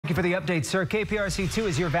you for the update, sir. KPRC2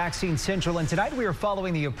 is your vaccine central, and tonight we are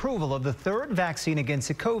following the approval of the third vaccine against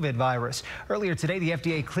the COVID virus. Earlier today, the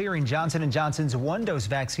FDA clearing Johnson & Johnson's one-dose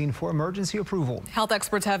vaccine for emergency approval. Health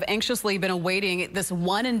experts have anxiously been awaiting this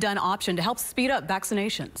one-and-done option to help speed up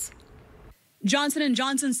vaccinations. Johnson &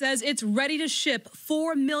 Johnson says it's ready to ship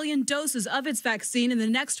 4 million doses of its vaccine in the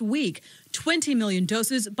next week, 20 million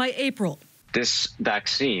doses by April. This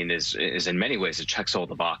vaccine is in many ways, it checks all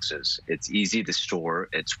the boxes. It's easy to store,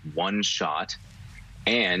 it's one shot,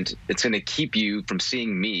 and it's going to keep you from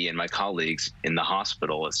seeing me and my colleagues in the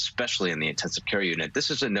hospital, especially in the intensive care unit. This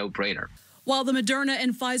is a no-brainer. While the Moderna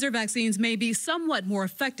and Pfizer vaccines may be somewhat more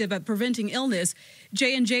effective at preventing illness,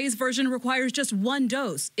 J&J's version requires just one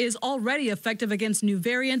dose, is already effective against new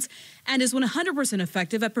variants, and is 100%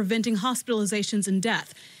 effective at preventing hospitalizations and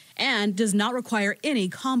death, and does not require any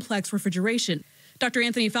complex refrigeration. Dr.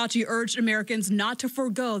 Anthony Fauci urged Americans not to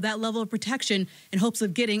forego that level of protection in hopes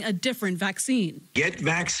of getting a different vaccine. Get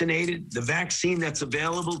vaccinated. The vaccine that's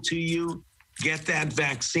available to you, get that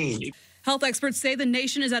vaccine. Health experts say the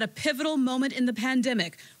nation is at a pivotal moment in the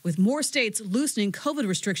pandemic, with more states loosening COVID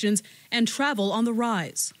restrictions and travel on the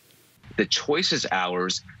rise. The choice is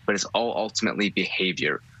ours, but it's all ultimately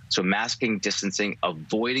behavior. So masking, distancing,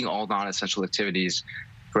 avoiding all non-essential activities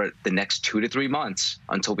for the next 2 to 3 months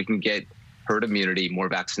until we can get herd immunity, more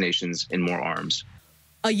vaccinations, and more arms.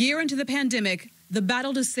 A year into the pandemic, the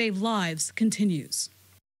battle to save lives continues.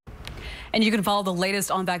 And you can follow the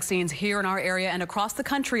latest on vaccines here in our area and across the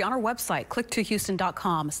country on our website,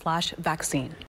 click2houston.com/vaccine.